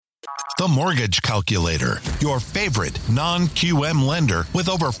The Mortgage Calculator, your favorite non-QM lender with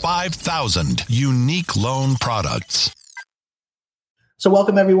over 5,000 unique loan products. So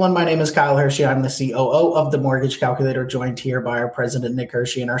welcome, everyone. My name is Kyle Hershey. I'm the COO of the Mortgage Calculator, joined here by our president, Nick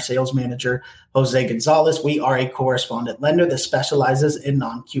Hershey, and our sales manager, Jose Gonzalez. We are a correspondent lender that specializes in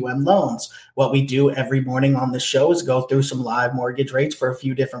non-QM loans. What we do every morning on this show is go through some live mortgage rates for a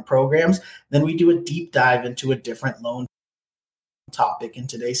few different programs. Then we do a deep dive into a different loan topic. And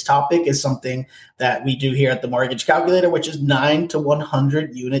today's topic is something that we do here at the Mortgage Calculator, which is 9 to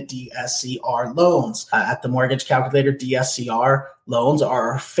 100 unit DSCR loans. At the Mortgage Calculator, DSCR loans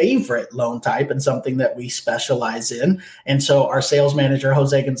are our favorite loan type and something that we specialize in. And so our sales manager,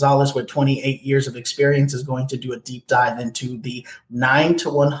 Jose Gonzalez, with 28 years of experience, is going to do a deep dive into the 9 to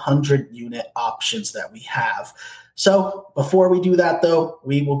 100 unit options that we have. So before we do that, though,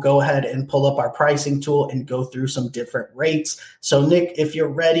 we will go ahead and pull up our pricing tool and go through some different rates. So, Nick, if you're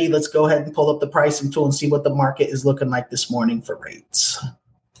ready, let's go ahead and pull up the pricing tool and see what the market is looking like this morning for rates.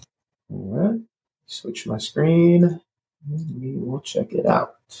 All right. Switch my screen and we will check it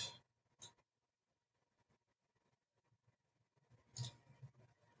out.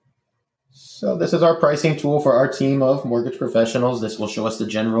 So this is our pricing tool for our team of mortgage professionals. This will show us the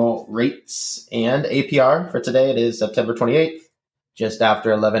general rates and APR. For today, it is September 28th, just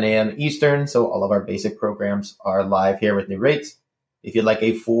after 11 a.m. Eastern. So all of our basic programs are live here with new rates. If you'd like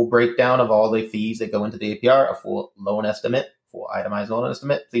a full breakdown of all the fees that go into the APR, a full loan estimate, full itemized loan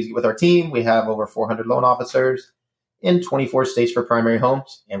estimate, please get with our team. We have over 400 loan officers in 24 states for primary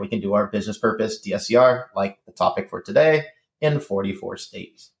homes, and we can do our business purpose DSCR, like the topic for today, in 44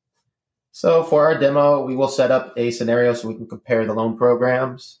 states. So for our demo, we will set up a scenario so we can compare the loan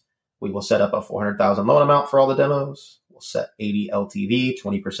programs. We will set up a $400,000 loan amount for all the demos. We'll set 80 LTV,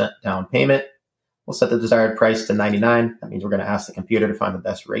 20% down payment. We'll set the desired price to $99. That means we're going to ask the computer to find the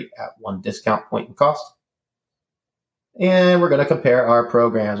best rate at one discount point in cost. And we're going to compare our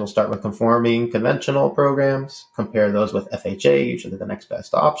programs. We'll start with conforming conventional programs, compare those with FHA, usually the next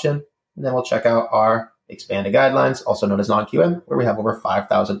best option. And then we'll check out our expanded guidelines, also known as non-QM, where we have over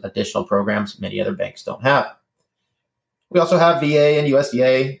 5,000 additional programs many other banks don't have. We also have VA and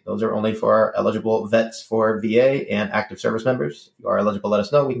USDA. Those are only for our eligible vets for VA and active service members. If you are eligible, let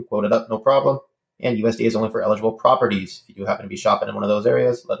us know. We can quote it up, no problem. And USDA is only for eligible properties. If you do happen to be shopping in one of those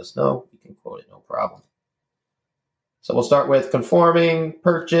areas, let us know. We can quote it, no problem. So we'll start with conforming,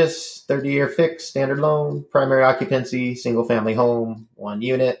 purchase, 30-year fixed, standard loan, primary occupancy, single-family home, 1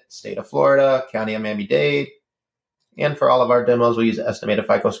 unit, state of Florida, county of Miami-Dade. And for all of our demos, we'll use an estimated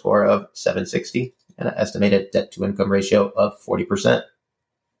FICO score of 760 and an estimated debt-to-income ratio of 40%.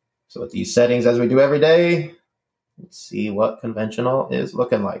 So with these settings, as we do every day, let's see what conventional is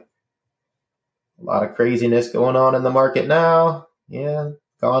looking like. A lot of craziness going on in the market now. Yeah,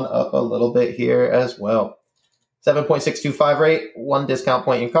 gone up a little bit here as well. 7.625 rate, 1 discount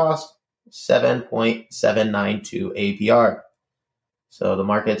point in cost, 7.792 APR. So the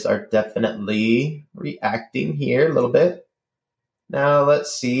markets are definitely reacting here a little bit. Now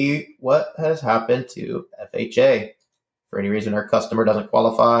let's see what has happened to FHA. For any reason our customer doesn't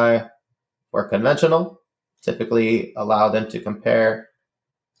qualify for conventional, typically allow them to compare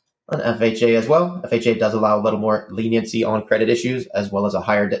an FHA as well. FHA does allow a little more leniency on credit issues as well as a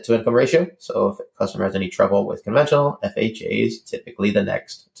higher debt to income ratio. So if a customer has any trouble with conventional, FHA is typically the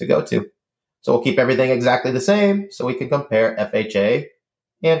next to go to. So we'll keep everything exactly the same so we can compare FHA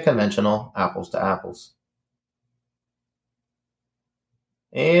and conventional apples to apples.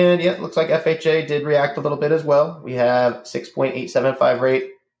 And yeah, it looks like FHA did react a little bit as well. We have 6.875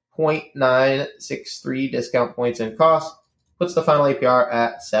 rate, 0.963 discount points in cost. Puts the final APR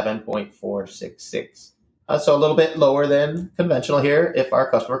at 7.466. So a little bit lower than conventional here if our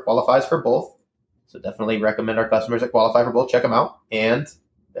customer qualifies for both. So definitely recommend our customers that qualify for both, check them out. And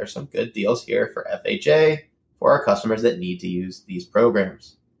there's some good deals here for FHA for our customers that need to use these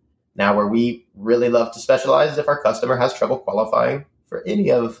programs. Now, where we really love to specialize is if our customer has trouble qualifying for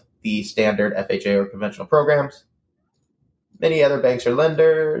any of the standard FHA or conventional programs. Many other banks or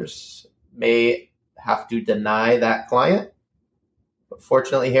lenders may have to deny that client. But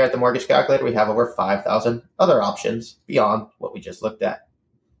fortunately, here at the Mortgage Calculator, we have over 5,000 other options beyond what we just looked at.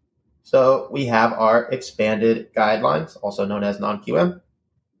 So we have our expanded guidelines, also known as non-QM.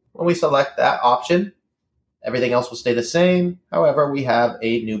 When we select that option, everything else will stay the same. However, we have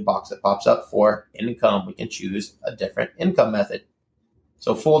a new box that pops up for income. We can choose a different income method.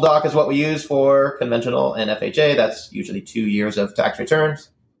 So full doc is what we use for conventional and FHA. That's usually 2 years of tax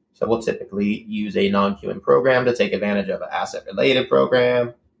returns. So we'll typically use a non-QM program to take advantage of an asset-related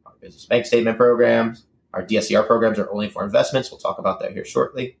program, our business bank statement programs. Our DSCR programs are only for investments. We'll talk about that here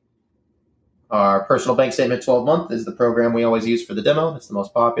shortly. Our personal bank statement 12-month is the program we always use for the demo. It's the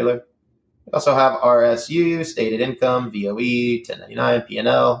most popular. We also have RSU, stated income, VOE, 1099,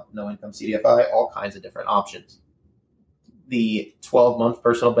 P&L, no income CDFI, all kinds of different options. The 12-month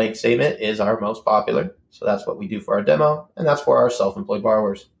personal bank statement is our most popular. So that's what we do for our demo, and that's for our self-employed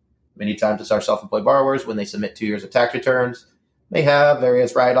borrowers. Many times it's our self-employed borrowers when they submit 2 years of tax returns, may have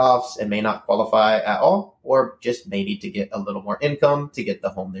various write-offs and may not qualify at all, or just may need to get a little more income to get the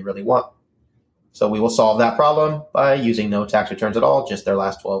home they really want. So we will solve that problem by using no tax returns at all, just their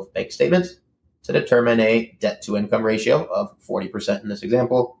last 12 bank statements, to determine a debt-to-income ratio of 40% in this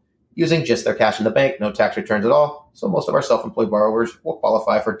example, using just their cash in the bank, no tax returns at all. So most of our self-employed borrowers will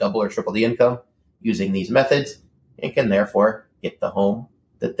qualify for double or triple the income using these methods and can therefore get the home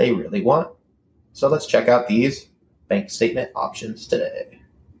that they really want. So let's check out these bank statement options today.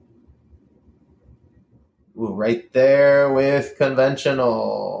 Ooh, right there with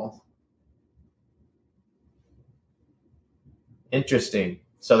conventional. Interesting.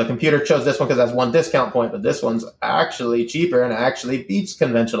 So the computer chose this one because that's one discount point, but this one's actually cheaper and actually beats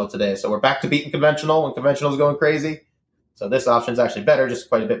conventional today. So we're back to beating conventional when conventional is going crazy. So this option is actually better, just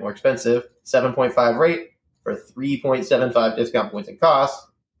quite a bit more expensive. 7.5 rate for 3.75 discount points and costs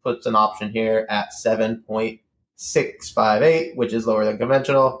puts an option here at 7.658, which is lower than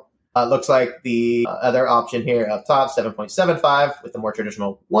conventional. Looks like the other option here up top, 7.75 with the more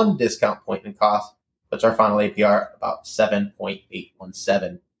traditional 1 discount point and cost, puts our final APR about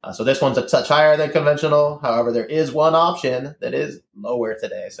 7.817. So this one's a touch higher than conventional. However, there is one option that is lower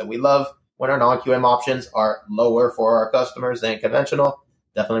today. So we love when our non-QM options are lower for our customers than conventional.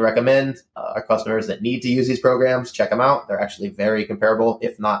 Definitely recommend our customers that need to use these programs, check them out. They're actually very comparable,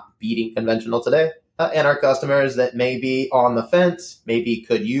 if not beating conventional today. And our customers that may be on the fence, maybe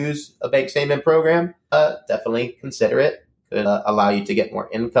could use a bank statement program, definitely consider it. Could allow you to get more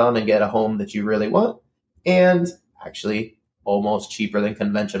income and get a home that you really want. And actually almost cheaper than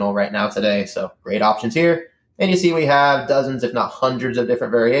conventional right now today. So great options here. And you see we have dozens, if not hundreds of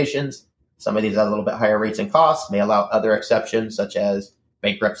different variations. Some of these have a little bit higher rates and costs, may allow other exceptions such as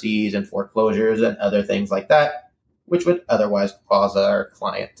bankruptcies and foreclosures and other things like that, which would otherwise cause our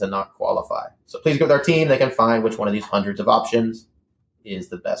client to not qualify. So please go with our team. They can find which one of these hundreds of options is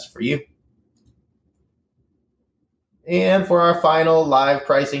the best for you. And for our final live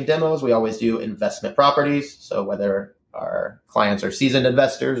pricing demos, we always do investment properties. So whether our clients are seasoned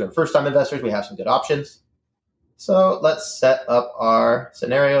investors or first-time investors, we have some good options. So let's set up our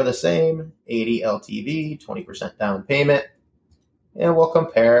scenario the same, 80 LTV, 20% down payment. And we'll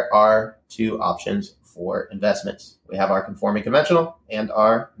compare our two options for investments. We have our conforming conventional and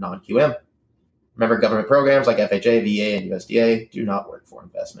our non-QM. Remember, government programs like FHA, VA, and USDA do not work for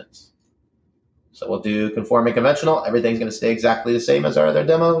investments. So we'll do conforming conventional. Everything's going to stay exactly the same as our other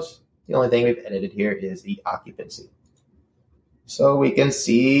demos. The only thing we've edited here is the occupancy. So we can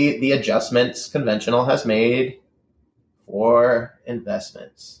see the adjustments conventional has made for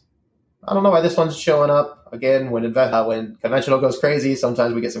investments. I don't know why this one's showing up. Again, when conventional goes crazy,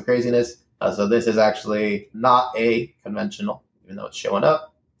 sometimes we get some craziness. So this is actually not a conventional, even though it's showing up.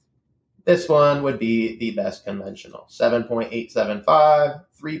 This one would be the best conventional. 7.875,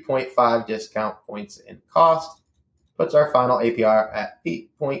 3.5 discount points in cost, puts our final APR at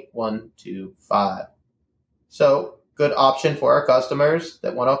 8.125. So good option for our customers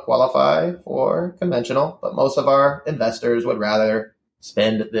that want to qualify for conventional, but most of our investors would rather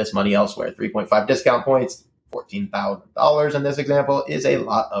spend this money elsewhere. 3.5 discount points, $14,000 in this example is a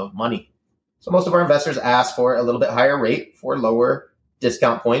lot of money. So most of our investors ask for a little bit higher rate for lower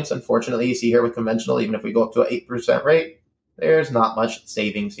discount points. Unfortunately, you see here with conventional, even if we go up to an 8% rate, there's not much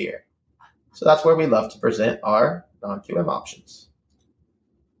savings here. So that's where we love to present our non-QM options.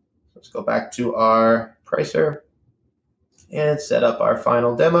 Let's go back to our pricer and set up our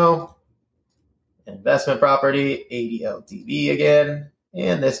final demo. Investment property, 80 LTV again.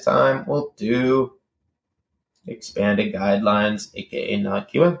 And this time we'll do expanded guidelines, aka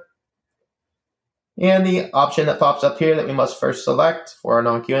non-QM. And the option that pops up here that we must first select for our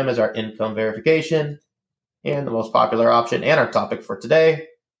non-QM is our income verification. And the most popular option and our topic for today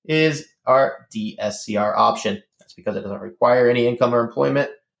is our DSCR option. That's because it doesn't require any income or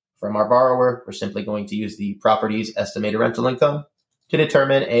employment from our borrower. We're simply going to use the property's estimated rental income to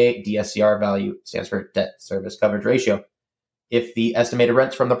determine a DSCR value. It stands for debt service coverage ratio. If the estimated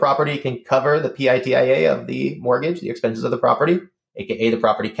rents from the property can cover the PITIA of the mortgage, the expenses of the property, aka the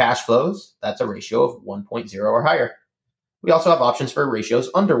property cash flows, that's a ratio of 1.0 or higher. We also have options for ratios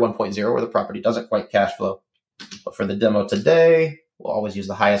under 1.0 where the property doesn't quite cash flow. But for the demo today, we'll always use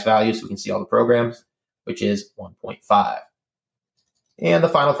the highest value so we can see all the programs, which is 1.5. And the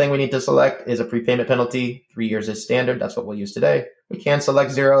final thing we need to select is a prepayment penalty. 3 years is standard. That's what we'll use today. We can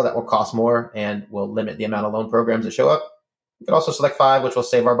select 0. That will cost more and will limit the amount of loan programs that show up. We can also select 5, which will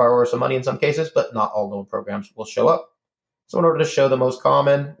save our borrower some money in some cases, but not all loan programs will show up. So in order to show the most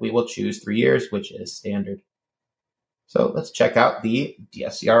common, we will choose 3 years, which is standard. So let's check out the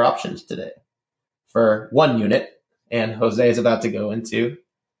DSCR options today for 1 unit. And Jose is about to go into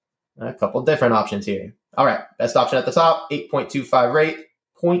a couple different options here. All right, best option at the top, 8.25 rate,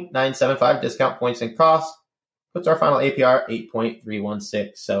 0.975 discount points and cost, puts our final APR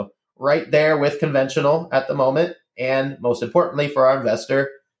 8.316. So right there with conventional at the moment. And most importantly for our investor,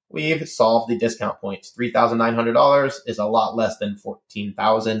 we've solved the discount points. $3,900 is a lot less than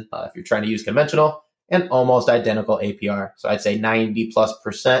 $14,000 if you're trying to use conventional, and almost identical APR. So I'd say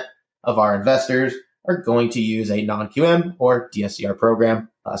 90+% of our investors are going to use a non-QM or DSCR program,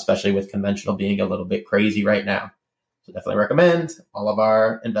 especially with conventional being a little bit crazy right now. So definitely recommend all of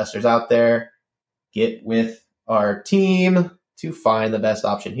our investors out there get with our team to find the best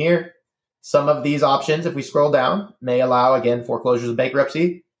option here. Some of these options, if we scroll down, may allow, again, foreclosures and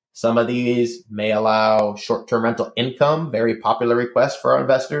bankruptcy. Some of these may allow short-term rental income, very popular request for our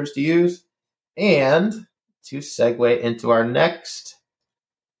investors to use. And to segue into our next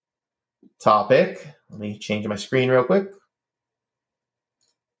topic, let me change my screen real quick.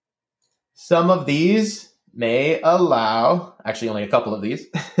 Some of these may allow, actually only a couple of these,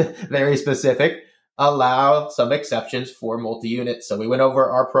 very specific, allow some exceptions for multi-unit. So we went over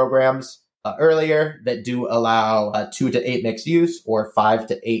our programs earlier that do allow 2 to 8 mixed use or 5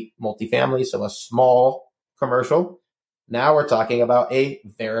 to 8 multifamily, so a small commercial. Now we're talking about a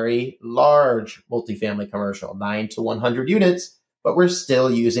very large multifamily commercial, 9 to 100 units, but we're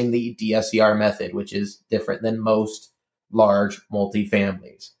still using the DSCR method, which is different than most large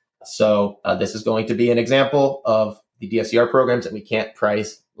multifamilies. So this is going to be an example of the DSCR programs that we can't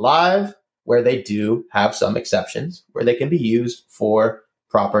price live, where they do have some exceptions, where they can be used for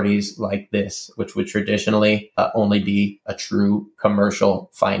properties like this, which would traditionally only be a true commercial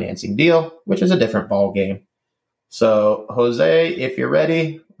financing deal, which is a different ball game. So Jose, if you're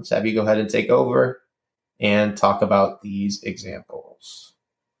ready, let's have you go ahead and take over and talk about these examples.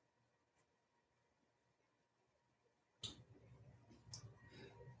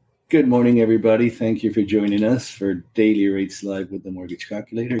 Good morning, everybody. Thank you for joining us for Daily Rates Live with the Mortgage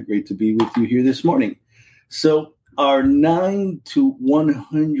Calculator. Great to be with you here this morning. So our 9 to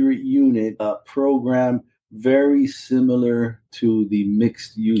 100 unit program, very similar to the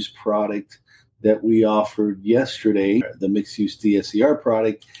mixed use product that we offered yesterday, the mixed use DSCR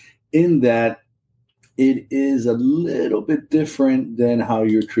product, in that it is a little bit different than how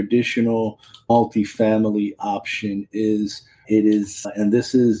your traditional multifamily option is. It is, and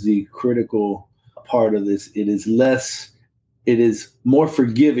this is the critical part of this, it is more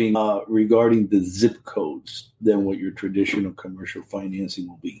forgiving regarding the zip codes than what your traditional commercial financing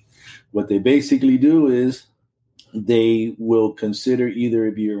will be. What they basically do is they will consider either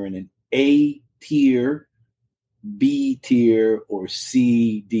if you're in an A tier, B tier, or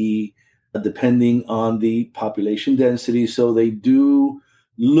C, D, depending on the population density. So they do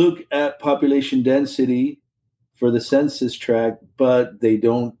look at population density for the census tract, but they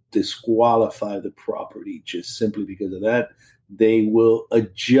don't disqualify the property just simply because of that. They will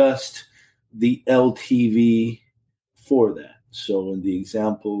adjust the LTV for that. So in the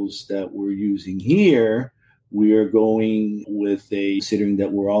examples that we're using here, we are going with considering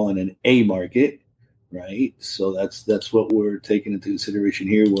that we're all in an A market, right? So that's what we're taking into consideration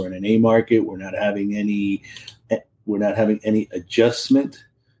here. We're in an A market. We're not having any adjustment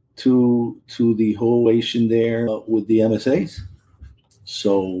to the whole equation there with the MSAs.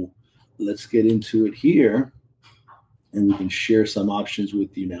 So let's get into it here, and we can share some options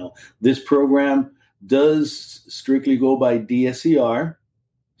with you now. This program does strictly go by DSCR,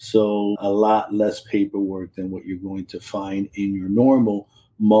 so a lot less paperwork than what you're going to find in your normal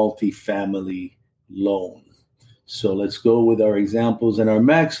multifamily loan. So let's go with our examples, and our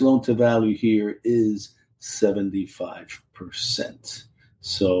max loan to value here is 75%.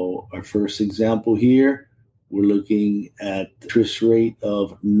 So our first example here, we're looking at interest rate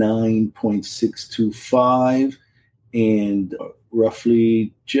of 9.625 and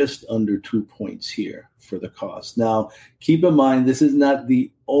roughly just under 2 points here for the cost. Now, keep in mind, this is not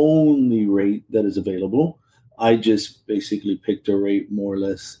the only rate that is available. I just basically picked a rate more or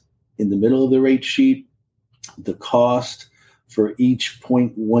less in the middle of the rate sheet. The cost for each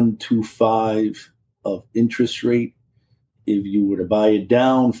 0.125 of interest rate, if you were to buy it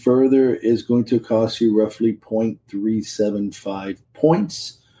down further, is going to cost you roughly 0.375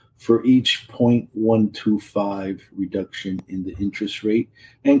 points for each 0.125 reduction in the interest rate.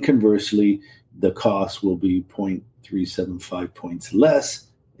 And conversely, the cost will be 0.375 points less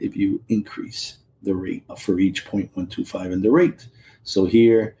if you increase the rate for each 0.125 in the rate. So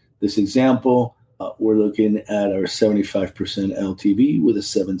here, this example, we're looking at our 75% LTV with a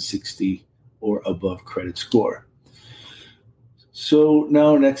 760 or above credit score. So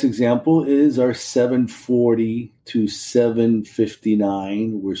now our next example is our 740 to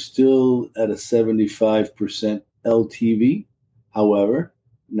 759. We're still at a 75% LTV. However,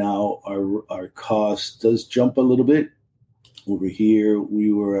 now our cost does jump a little bit. Over here,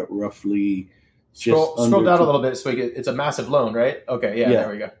 we were at roughly scroll down a little bit so it's a massive loan, right? Okay, yeah,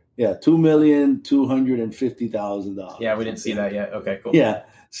 there we go. Yeah, $2,250,000. Yeah, we didn't see that yet. Okay, cool. Yeah,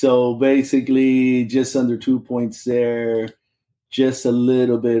 so basically just under 2 points there, just a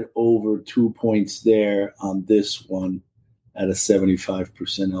little bit over 2 points there on this one at a 75%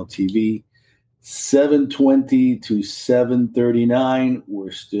 LTV. 720 to 739,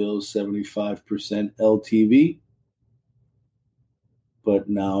 we're still 75% LTV. But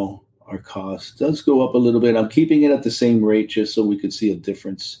now our cost does go up a little bit. I'm keeping it at the same rate just so we could see a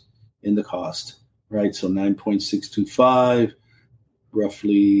difference in the cost, right? So 9.625,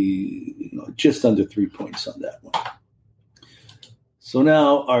 roughly, just under 3 points on that one. So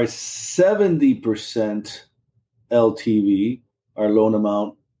now our 70% LTV, our loan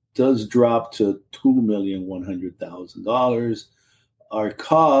amount does drop to $2,100,000. Our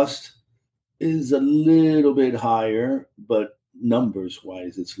cost is a little bit higher, but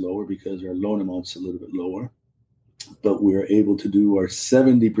numbers-wise, it's lower because our loan amount's a little bit lower. But we're able to do our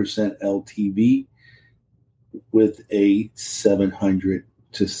 70% LTV with a 700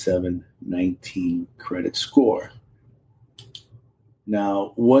 to 719 credit score.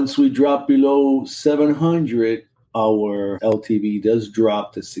 Now, once we drop below 700, our LTV does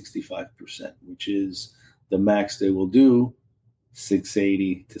drop to 65%, which is the max they will do,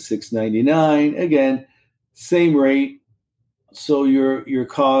 680 to 699. Again, same rate. So your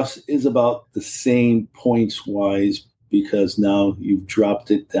cost is about the same points-wise because now you've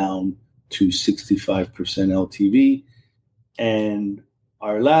dropped it down to 65% LTV. And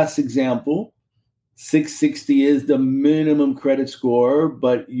our last example, 660 is the minimum credit score,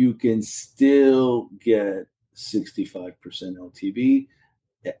 but you can still get 65% LTV.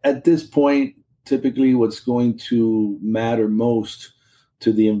 At this point, typically what's going to matter most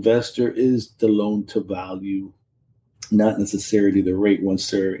to the investor is the loan to value, not necessarily the rate. Once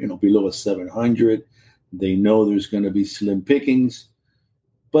they're below a 700, they know there's going to be slim pickings,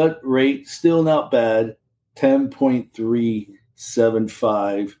 but rate still not bad,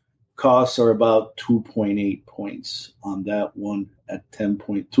 10.375. Costs are about 2.8 points on that one at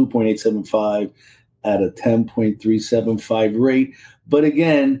 2.875 at a 10.375 rate. But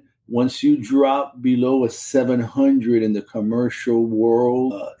again, once you drop below a 700 in the commercial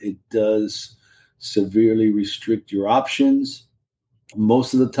world, it does severely restrict your options.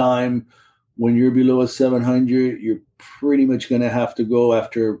 Most of the time, when you're below a 700, you're pretty much going to have to go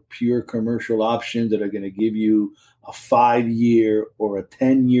after pure commercial options that are going to give you a 5-year or a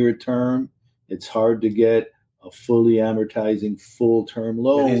 10-year term. It's hard to get a fully amortizing full-term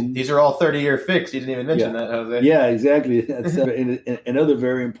loan. These are all 30-year fixed. You didn't even mention that, Jose. Yeah, exactly. That's another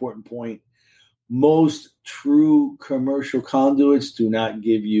very important point. Most true commercial conduits do not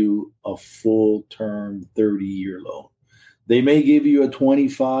give you a full-term 30-year loan. They may give you a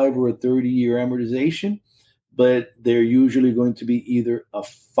 25 or a 30-year amortization, but they're usually going to be either a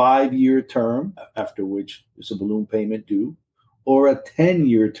 5-year term, after which there's a balloon payment due, or a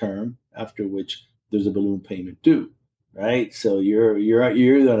 10-year term, after which there's a balloon payment due, right? So you're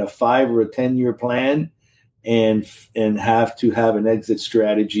either on a 5 or a 10-year plan and have to have an exit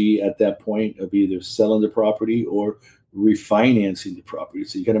strategy at that point of either selling the property or refinancing the property.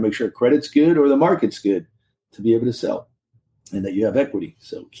 So you got to make sure credit's good or the market's good to be able to sell and that you have equity.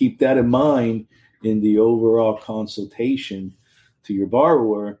 So keep that in mind in the overall consultation to your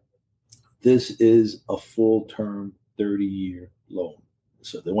borrower. This is a full-term 30-year loan.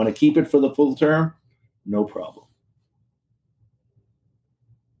 So if they want to keep it for the full term, no problem.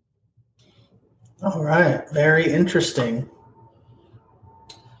 All right. Very interesting.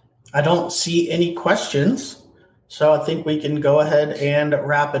 I don't see any questions, so I think we can go ahead and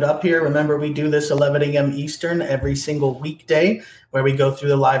wrap it up here. Remember, we do this 11 a.m. Eastern every single weekday where we go through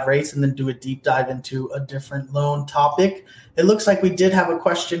the live rates and then do a deep dive into a different loan topic. It looks like we did have a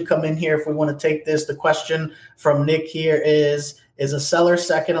question come in here if we want to take this. The question from Nick here is a seller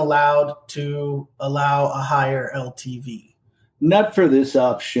second allowed to allow a higher LTV? Not for this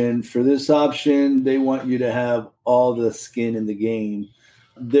option. For this option, they want you to have all the skin in the game.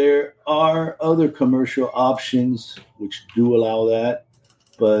 There are other commercial options which do allow that,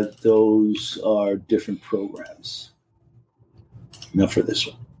 but those are different programs. Enough for this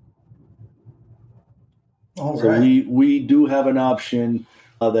one. All So right. we do have an option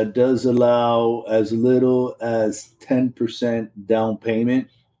that does allow as little as 10% down payment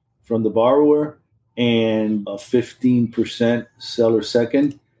from the borrower and a 15% seller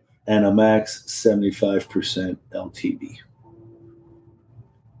second and a max 75% LTV.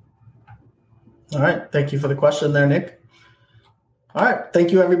 All right. Thank you for the question there, Nick. All right.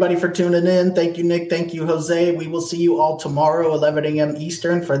 Thank you, everybody, for tuning in. Thank you, Nick. Thank you, Jose. We will see you all tomorrow, 11 a.m.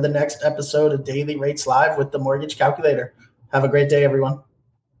 Eastern, for the next episode of Daily Rates Live with the Mortgage Calculator. Have a great day, everyone.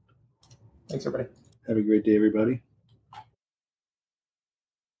 Thanks, everybody. Have a great day, everybody.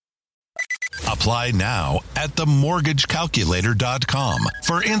 Apply now at themortgagecalculator.com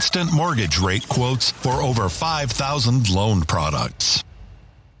for instant mortgage rate quotes for over 5,000 loan products.